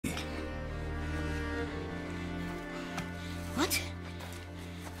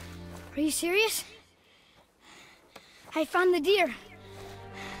Are you serious? I found the deer.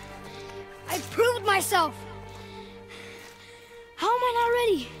 I proved myself. How am I not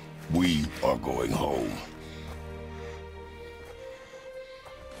ready? We are going home.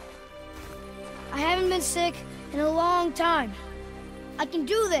 I haven't been sick in a long time. I can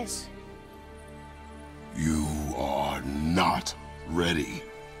do this. You are not ready.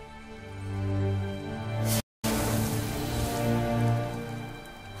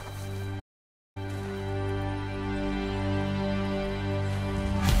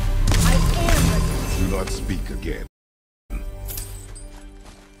 I am ready. Do not speak again.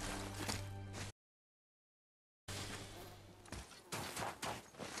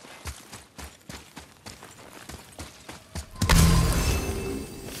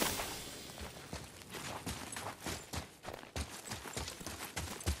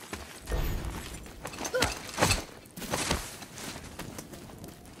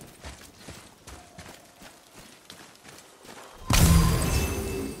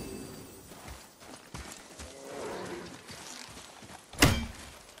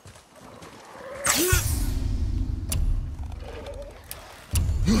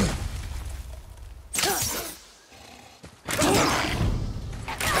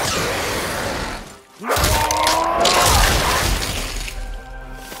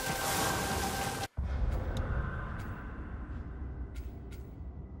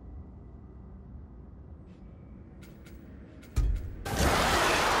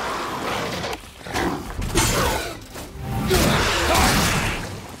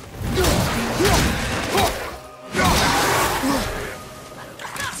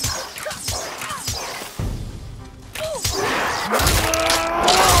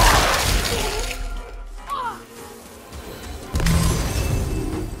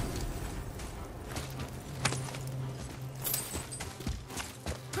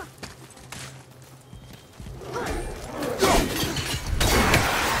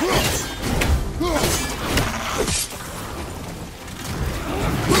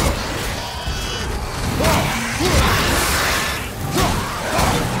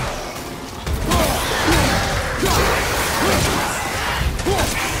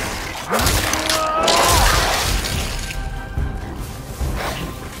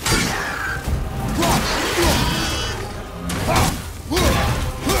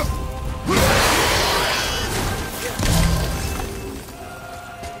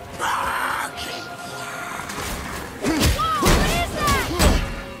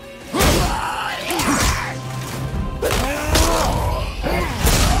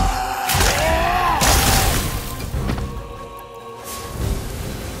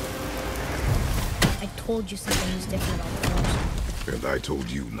 I told you something was different on the force. And I told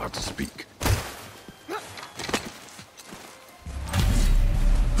you not to speak.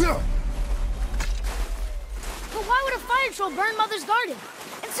 But why would a fire troll burn Mother's garden?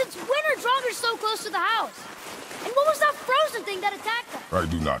 And since when are Draugr so close to the house? And what was that frozen thing that attacked us? I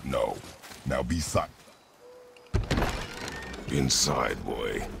do not know. Now be silent. Inside,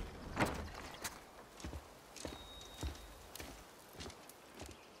 boy.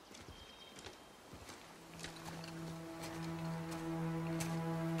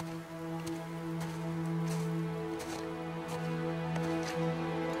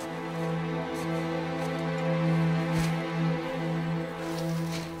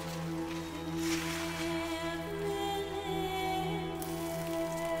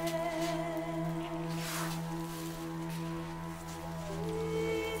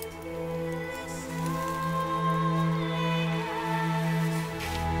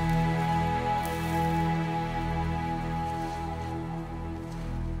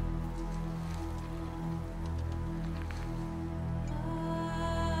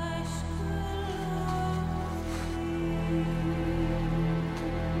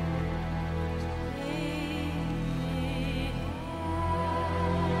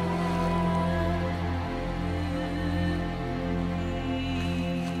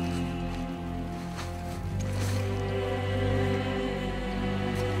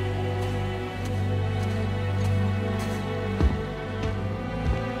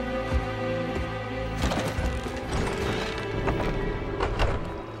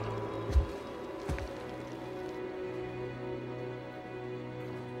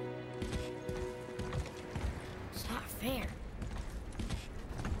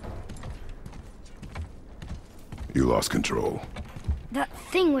 You lost control. That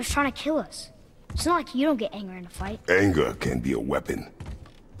thing was trying to kill us. It's not like you don't get angry in a fight. Anger can be a weapon.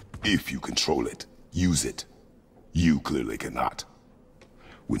 If you control it, use it. You clearly cannot.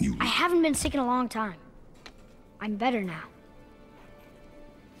 When you... I haven't been sick in a long time. I'm better now.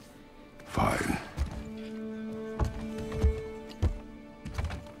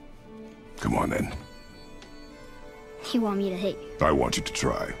 Come on then. You want me to hit you? I want you to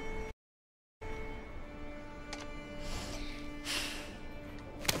try.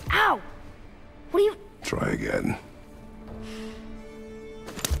 Ow! What are you... Try again.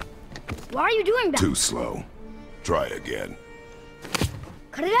 Why are you doing that? Too slow. Try again.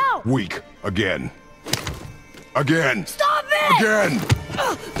 Cut it out! Weak. Again. Again! Stop it! Again!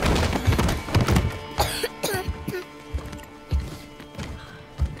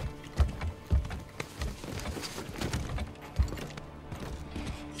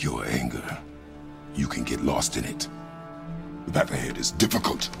 Your anger. You can get lost in it. The path ahead is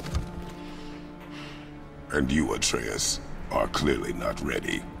difficult. And you, Atreus, are clearly not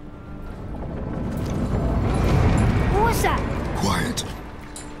ready. What was that? Quiet.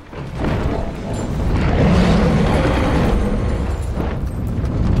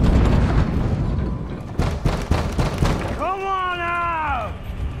 Come on out!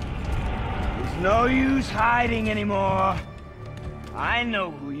 There's no use hiding anymore. I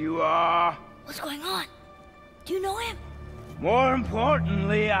know who you are. What's going on? Do you know him? More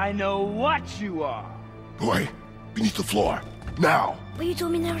importantly, I know what you are. Boy, beneath the floor. Now! But you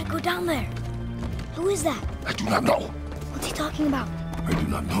told me never to go down there. Who is that? I do not know. What's he talking about? I do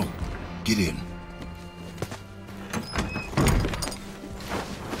not know. Get in.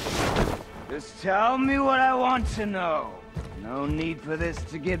 Just tell me what I want to know. No need for this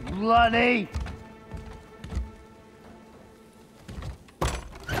to get bloody.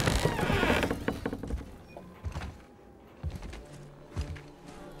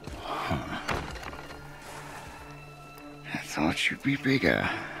 I thought you'd be bigger.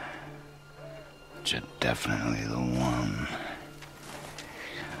 But you're definitely the one.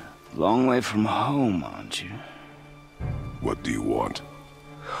 Long way from home, aren't you? What do you want?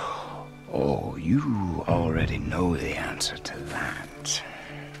 Oh, you already know the answer to that.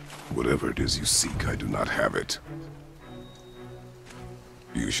 Whatever it is you seek, I do not have it.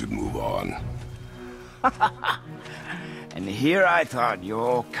 You should move on. And here I thought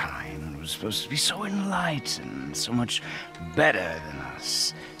your kind was supposed to be so enlightened, so much better than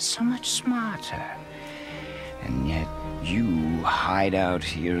us, so much smarter. And yet you hide out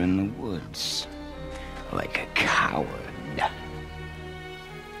here in the woods, like a coward.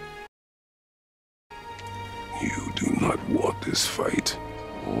 You do not want this fight.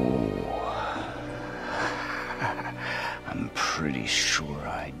 Oh, I'm pretty sure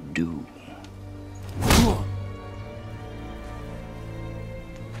I do.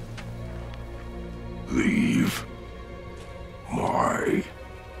 Leave my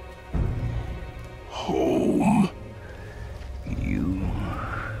home. You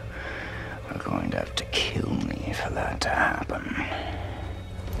are going to have to kill me for that to happen.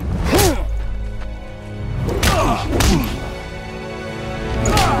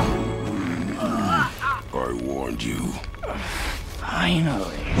 I warned you.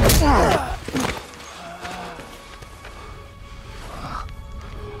 Finally.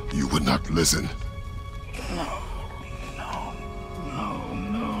 You would not listen.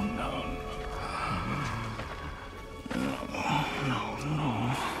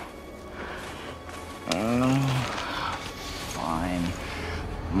 Fine.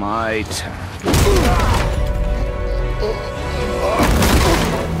 My turn.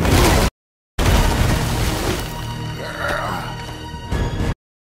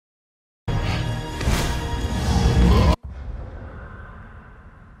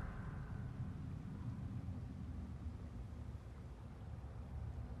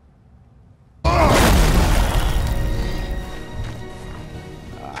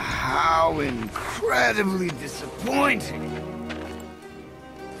 How incredibly disappointing.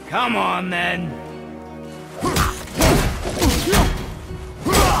 Come on, then.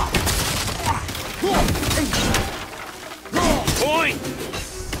 Point!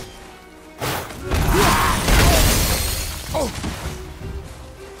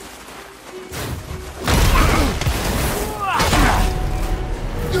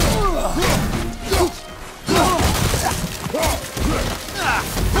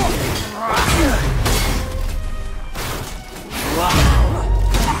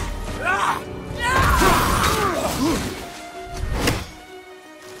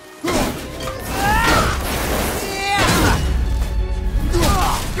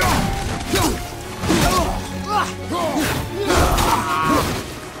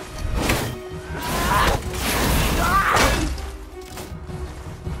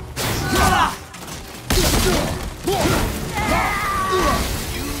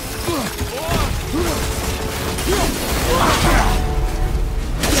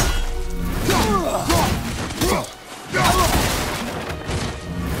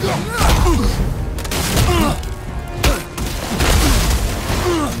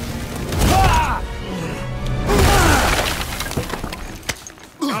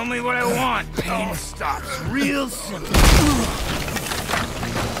 me what I want. Pain stops real simple.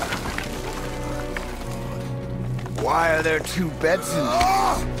 Why are there two beds in here?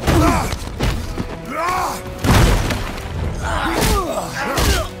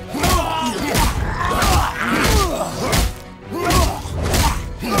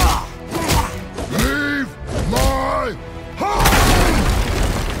 Leave my house!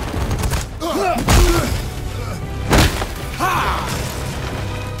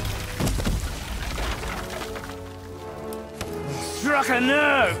 Struck a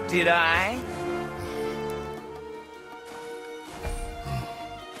nerve, did I?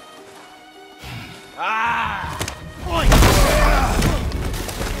 Ah! Boy.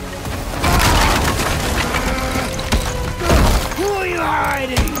 Who are you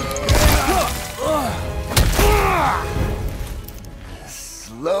hiding?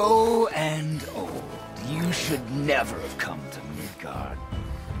 Slow and old. You should never have come to Midgard.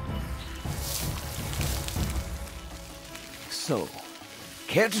 So,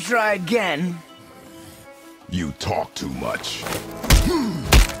 care to try again? You talk too much.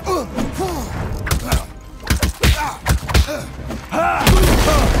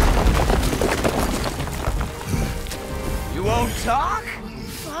 You won't talk?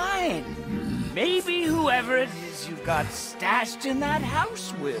 Fine. Maybe whoever it is you've got stashed in that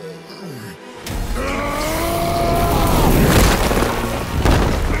house will.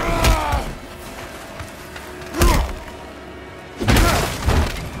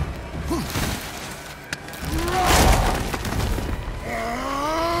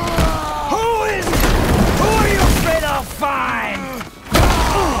 Fine!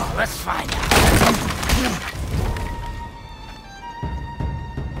 Let's find out.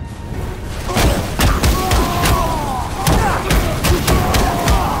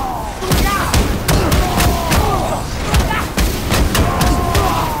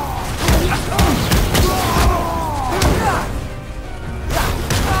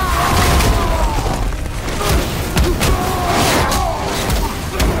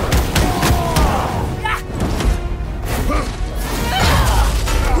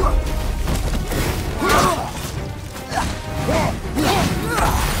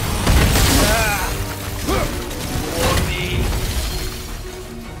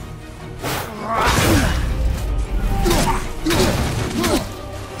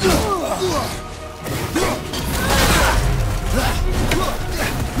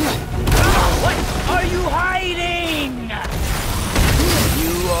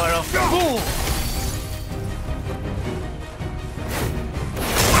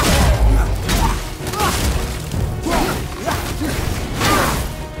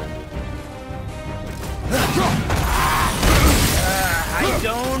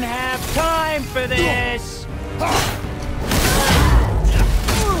 For this!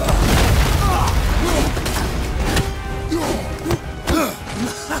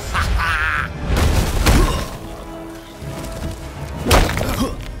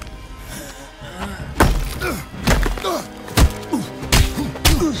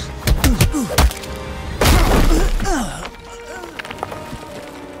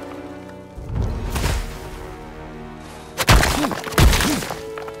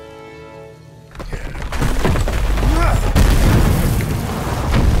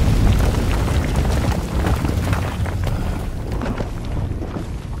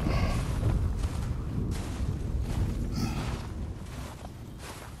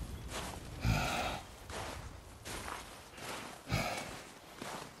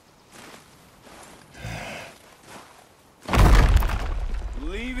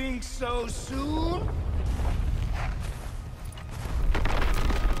 Leaving so soon?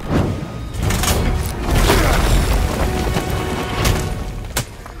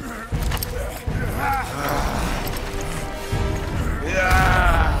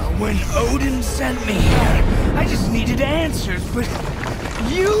 When Odin sent me here, I just needed answers, but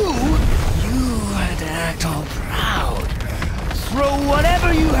you had to act all proud. Throw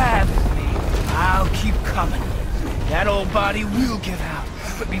whatever you have at me. I'll keep coming. That old body will give out.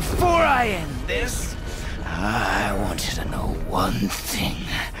 But before I end this, I want you to know one thing.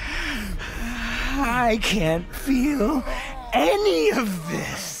 I can't feel any of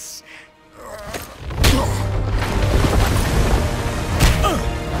this.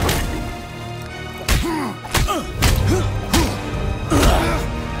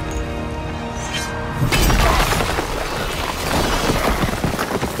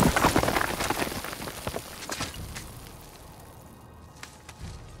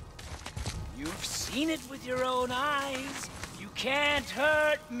 You've seen it with your own eyes. You can't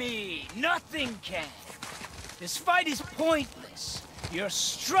hurt me. Nothing can. This fight is pointless. Your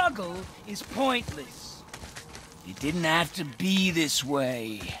struggle is pointless. It didn't have to be this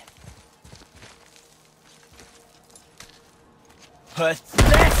way.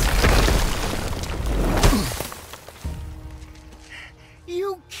 Pathetic!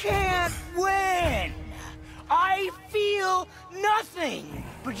 You can't win! I feel nothing!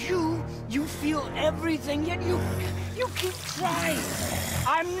 But you feel everything, yet you keep trying.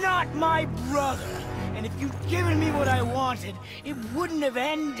 I'm not my brother, and if you'd given me what I wanted, it wouldn't have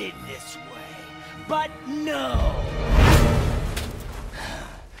ended this way. But no!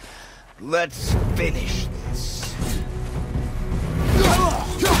 Let's finish this. You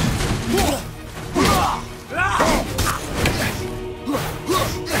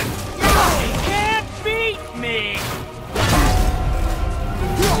can't beat me!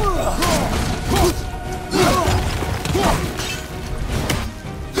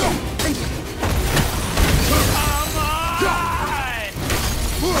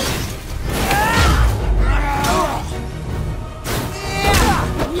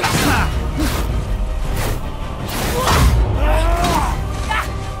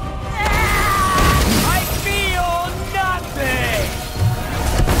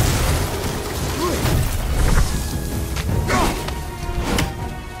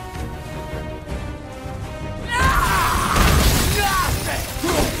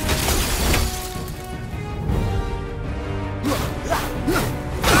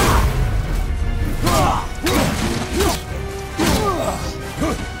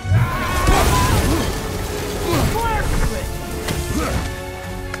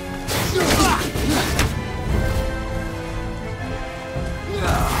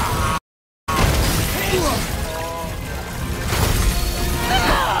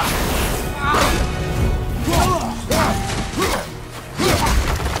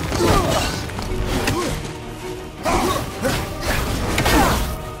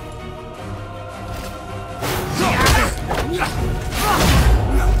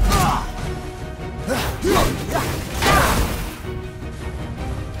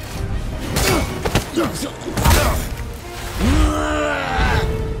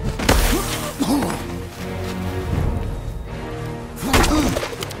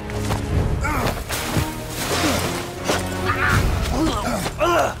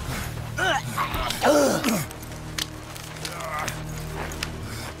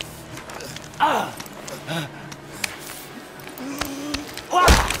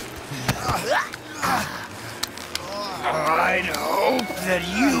 I'd hope that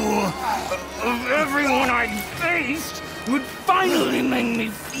you, of everyone I faced, would finally make me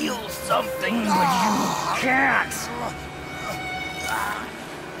feel something, but you can't.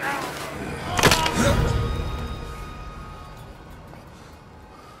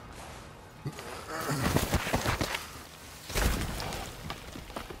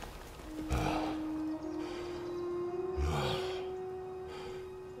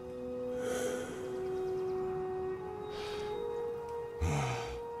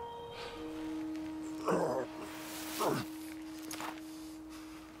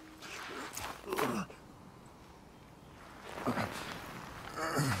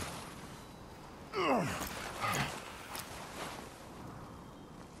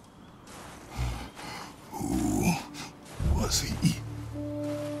 Was he?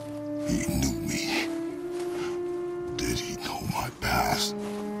 He knew me. Did he know my past?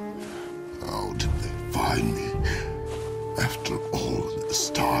 How did they find me after all this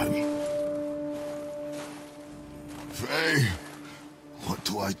time? Faye, what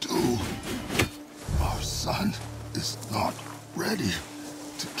do I do? Our son is not ready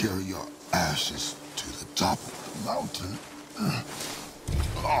to carry your ashes to the top of the mountain.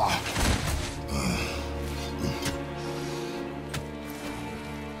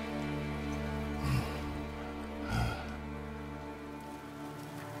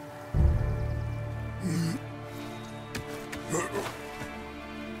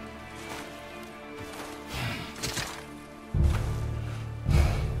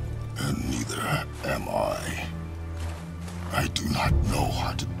 And neither am I. I do not know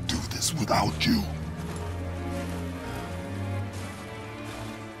how to do this without you.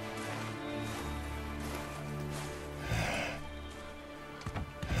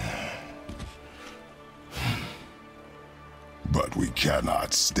 But we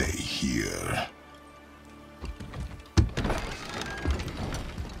cannot stay here.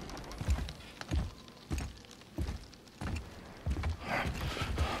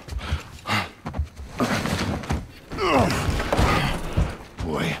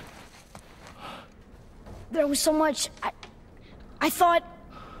 Boy. There was so much. I thought...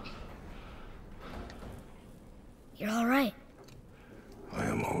 You're all right. I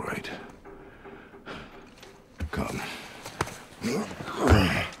am all right. Come.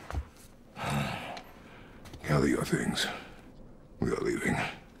 Gather your things. We are leaving.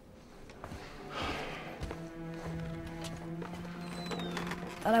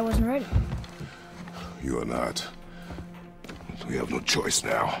 Thought I wasn't ready. You are not. We have no choice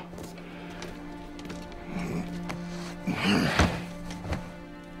now.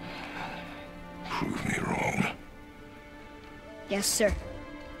 Prove me wrong. Yes, sir.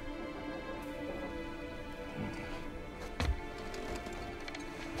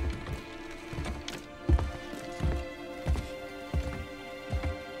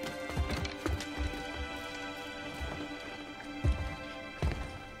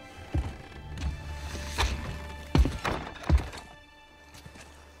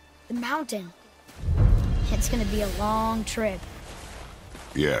 The mountain. It's gonna be a long trip.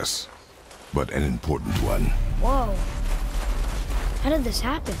 Yes, but an important one. Whoa. How did this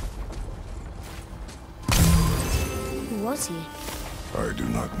happen? Who was he? I do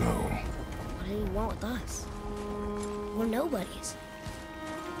not know. What did he want with us? We're nobodies.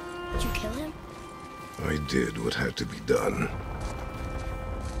 Did you kill him? I did what had to be done.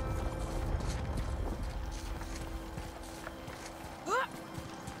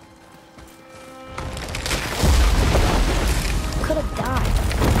 Could have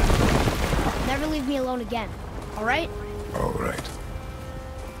died. Never leave me alone again, all right? All right.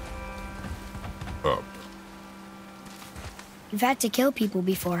 Up. You've had to kill people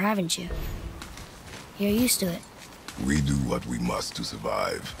before, haven't you? You're used to it. We do what we must to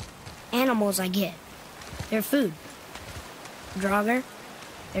survive. Animals, I get. They're food. Draugr,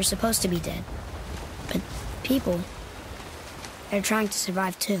 they're supposed to be dead. But people, they're trying to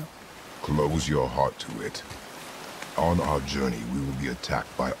survive too. Close your heart to it. On our journey, we will be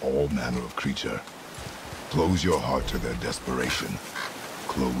attacked by all manner of creature. Close your heart to their desperation.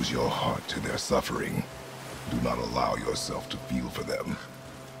 Close your heart to their suffering. Do not allow yourself to feel for them.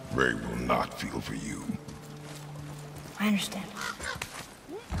 They will not feel for you. I understand.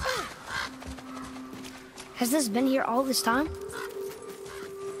 Has this been here all this time?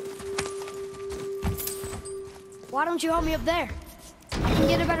 Why don't you help me up there? I can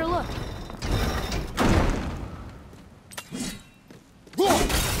get a better look.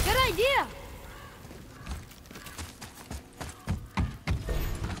 Good idea!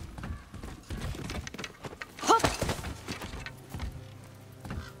 Hup!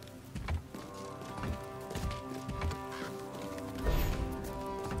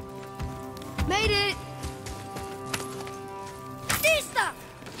 Made it! Lista!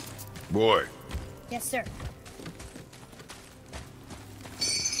 Boy, Yes, sir.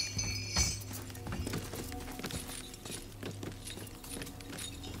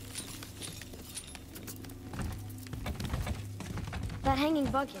 That hanging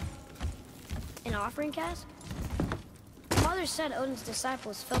bucket. An offering cask? Mother said Odin's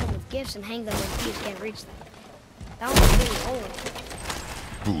disciples filled them with gifts and hanged them when thieves can't reach them. That one's really old.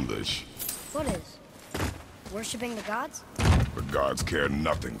 foolish. What is? Worshipping the gods? The gods care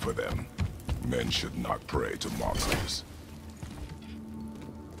nothing for them. Men should not pray to monsters.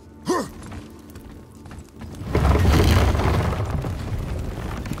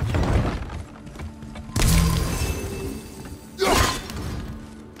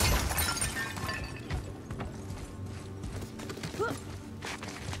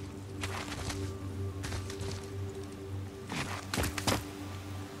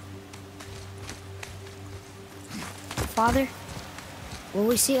 Father, will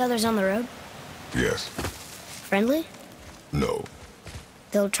we see others on the road? Yes. Friendly? No.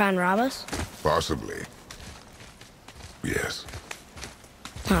 They'll try and rob us? Possibly. Yes.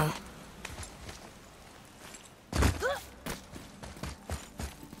 Oh.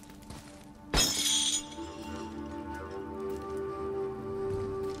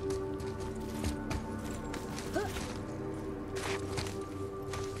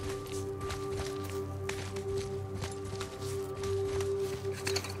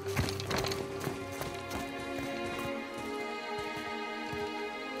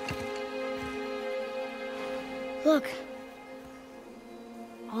 Look.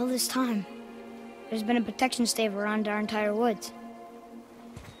 All this time, there's been a protection stave around our entire woods.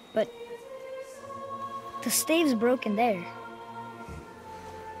 But the stave's broken there.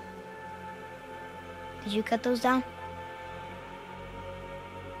 Did you cut those down?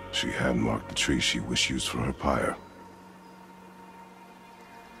 She had marked the tree she wished used for her pyre.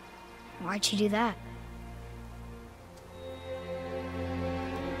 Why'd she do that?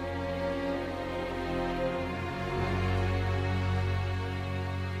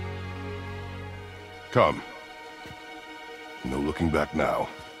 Come. No looking back now.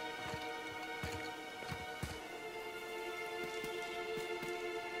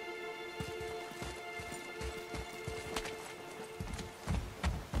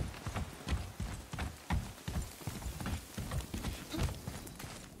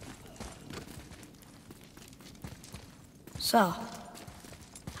 So,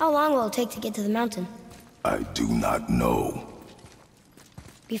 how long will it take to get to the mountain? I do not know.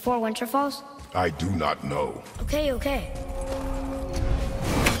 Before winter falls? I do not know. Okay, okay.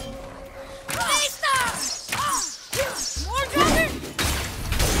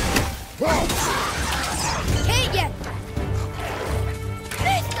 Can't get.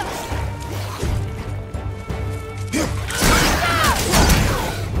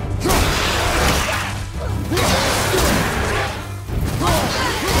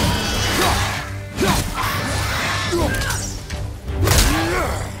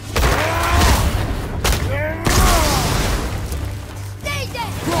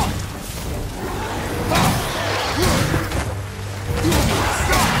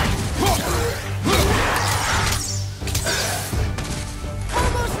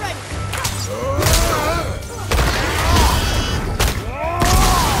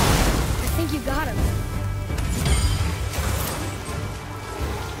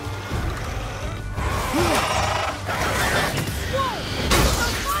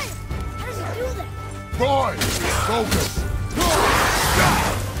 Boy, focus.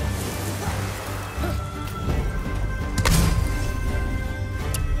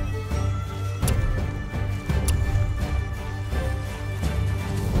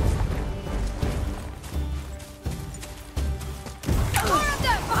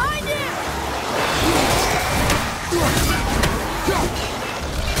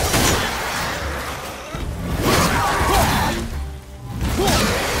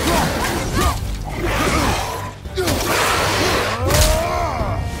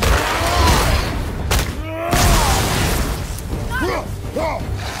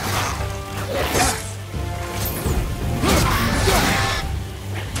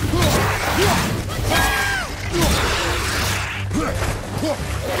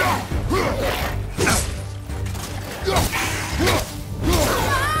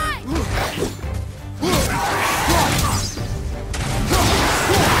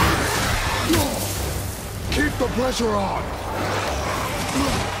 Keep the pressure on.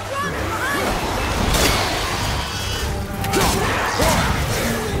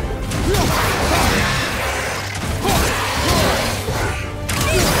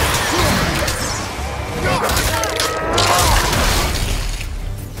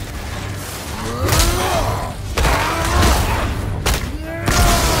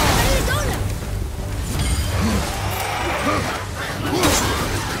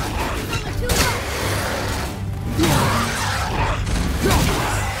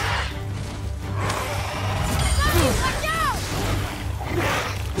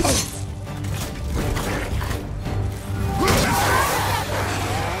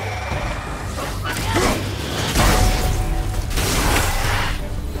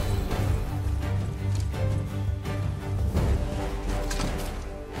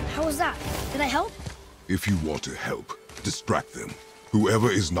 How was that? Did I help? If you want to help, distract them. Whoever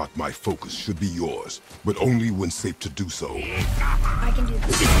is not my focus should be yours, but only when safe to do so. I can do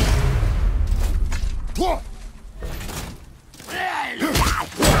this.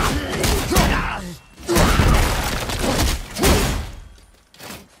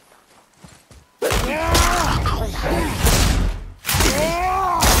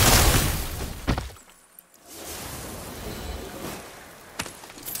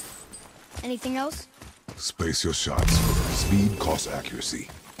 Anything else? Space your shots. Speed costs accuracy.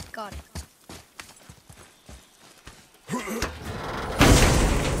 Got it.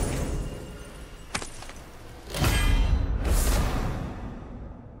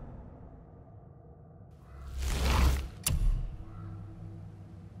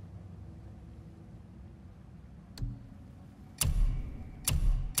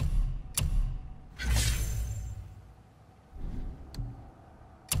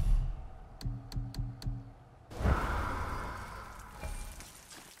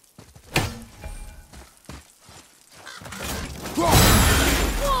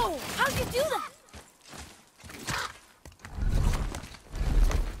 Whoa! How'd you do that?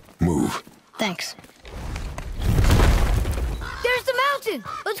 Move. Thanks. There's the mountain!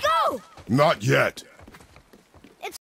 Let's go! Not yet.